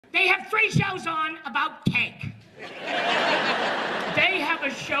They have 3 shows on about cake. They have a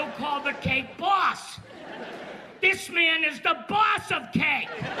show called The Cake Boss. This man is the boss of cake.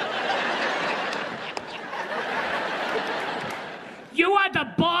 You are the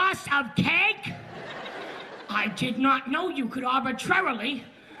boss of cake? I did not know you could arbitrarily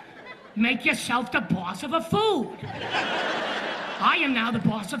make yourself the boss of a food. I am now the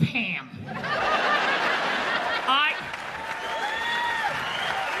boss of ham.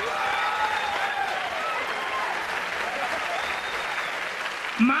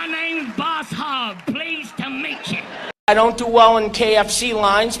 My name's Boss Hog. Pleased to meet you. I don't do well in KFC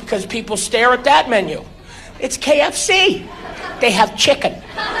lines because people stare at that menu. It's KFC. They have chicken.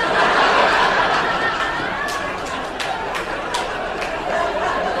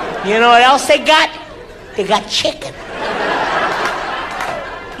 You know what else they got? They got chicken.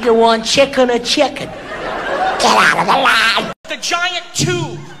 You want chicken or chicken? Get out of the line. The giant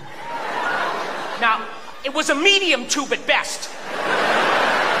tube. Now, it was a medium tube at best.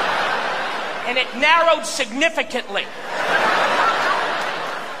 And it narrowed significantly.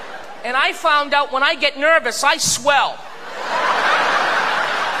 And I found out when I get nervous, I swell.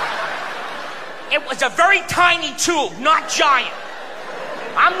 It was a very tiny tube, not giant.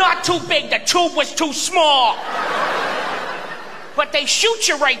 I'm not too big, the tube was too small. But they shoot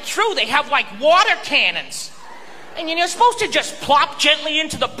you right through. They have like water cannons. And you're supposed to just plop gently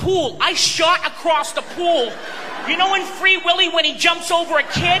into the pool. I shot across the pool. You know in Free Willy when he jumps over a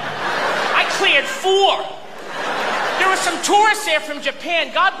kid? I cleared 4. There were some tourists there from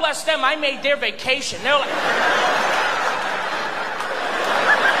Japan. God bless them, I made their vacation. They're like,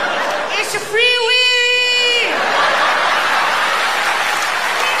 it's a Free Willy!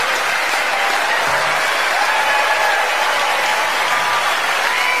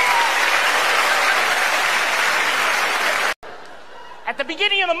 At the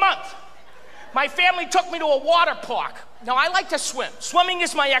beginning of the month, my family took me to a water park. Now, I like to swim. Swimming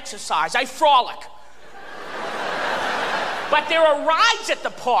is my exercise. I frolic. But there are rides at the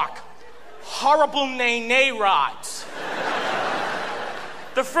park. Horrible nay-nay rides.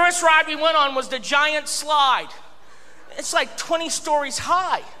 The first ride we went on was the giant slide. It's like 20 stories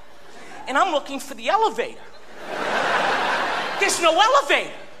high. And I'm looking for the elevator. There's no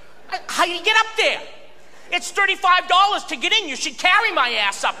elevator. How do you get up there? It's $35 to get in. You should carry my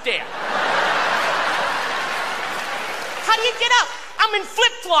ass up there. How do you get up? I'm in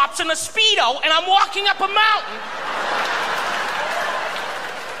flip-flops and a Speedo, and I'm walking up a mountain.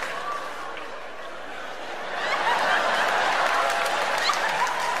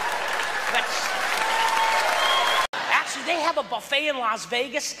 Actually, they have a buffet in Las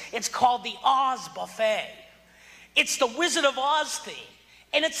Vegas. It's called the Oz Buffet. It's the Wizard of Oz theme,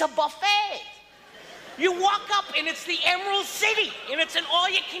 and it's a buffet. You walk up and it's the Emerald City, and it's an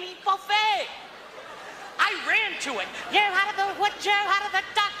all-you-can-eat buffet. I ran to it. You're out of the wood, you're out of the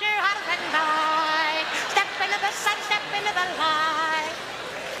dark, you're out of the night. Step into the sun, step into the light.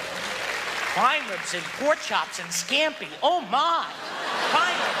 Prime ribs and pork chops and scampi, oh my.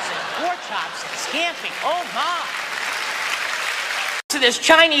 Prime ribs and pork chops and scampi, oh my. To this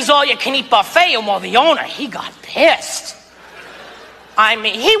Chinese all-you-can-eat buffet, and well, the owner, he got pissed. I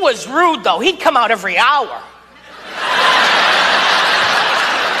mean, he was rude, though. He'd come out every hour.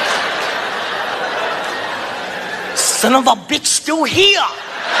 Son of a bitch, still here.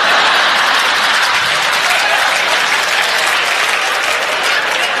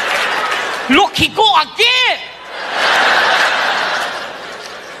 Look, he go again.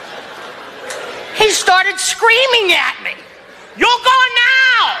 He started screaming at me. You're going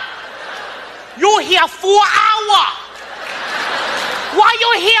now. You're here 4 hours. Why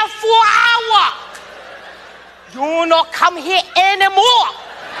you here 4 hours? You not come here anymore.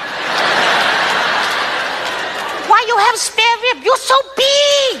 Why you have spare rib? You're so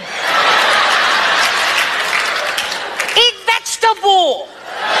big. Eat vegetable.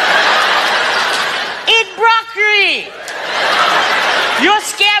 Eat broccoli. You'll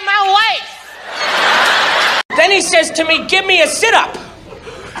scare my wife. Then he says to me, give me a sit-up.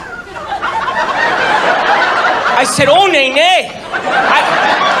 I said, oh, nay.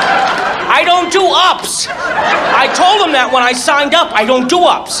 I don't do ups. I told him that when I signed up. I don't do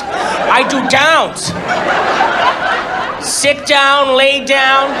ups. I do downs. Sit down, lay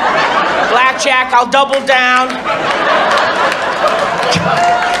down. Blackjack, I'll double down.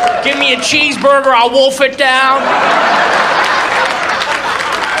 Give me a cheeseburger, I'll wolf it down.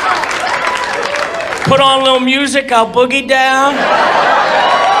 Put on a little music, I'll boogie down.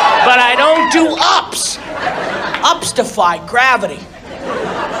 But I don't do ups. Ups defy gravity.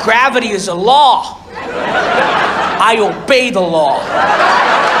 Gravity is a law. I obey the law.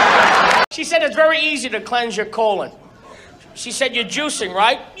 She said it's very easy to cleanse your colon. She said, you're juicing,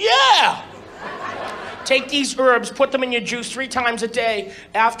 right? Yeah! Take these herbs, put them in your juice 3 times a day.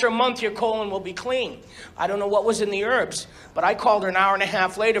 After a month, your colon will be clean. I don't know what was in the herbs, but I called her an hour and a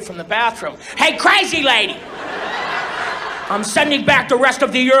half later from the bathroom. Hey, crazy lady! I'm sending back the rest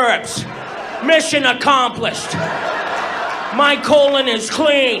of the herbs. Mission accomplished. My colon is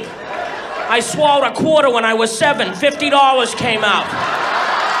clean. I swallowed a quarter when I was 7. $50 came out.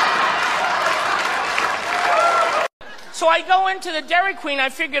 So I go into the Dairy Queen. I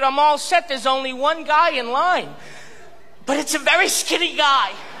figured I'm all set. There's only one guy in line. But it's a very skinny guy.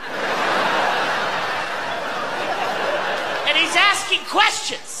 And he's asking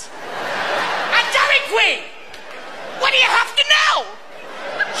questions. At Dairy Queen, what do you have to know?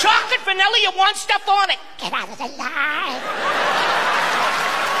 Chocolate, vanilla, you want stuff on it? Get out of the line.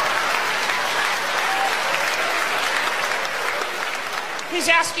 He's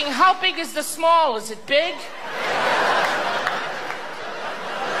asking, how big is the small? Is it big?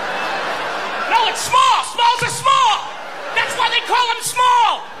 No, it's small. Smalls are small. That's why they call them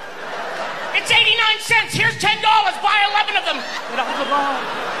small. It's 89 cents. Here's $10. Buy 11 of them.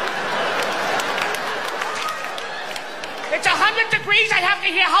 It's 100 degrees. I have to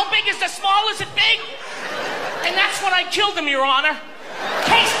hear how big is the small? Is it big? And that's when I killed him, Your Honor.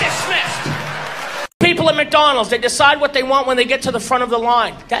 Case dismissed. People at McDonald's, they decide what they want when they get to the front of the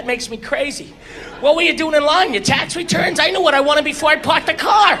line. That makes me crazy. What were you doing in line? Your tax returns? I knew what I wanted before I parked the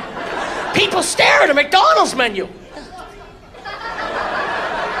car. People stare at a McDonald's menu.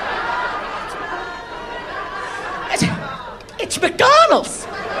 It's McDonald's.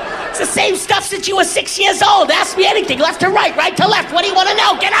 It's the same stuff since you were 6 years old. Ask me anything, left to right, right to left. What do you want to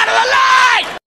know? Get out of the line!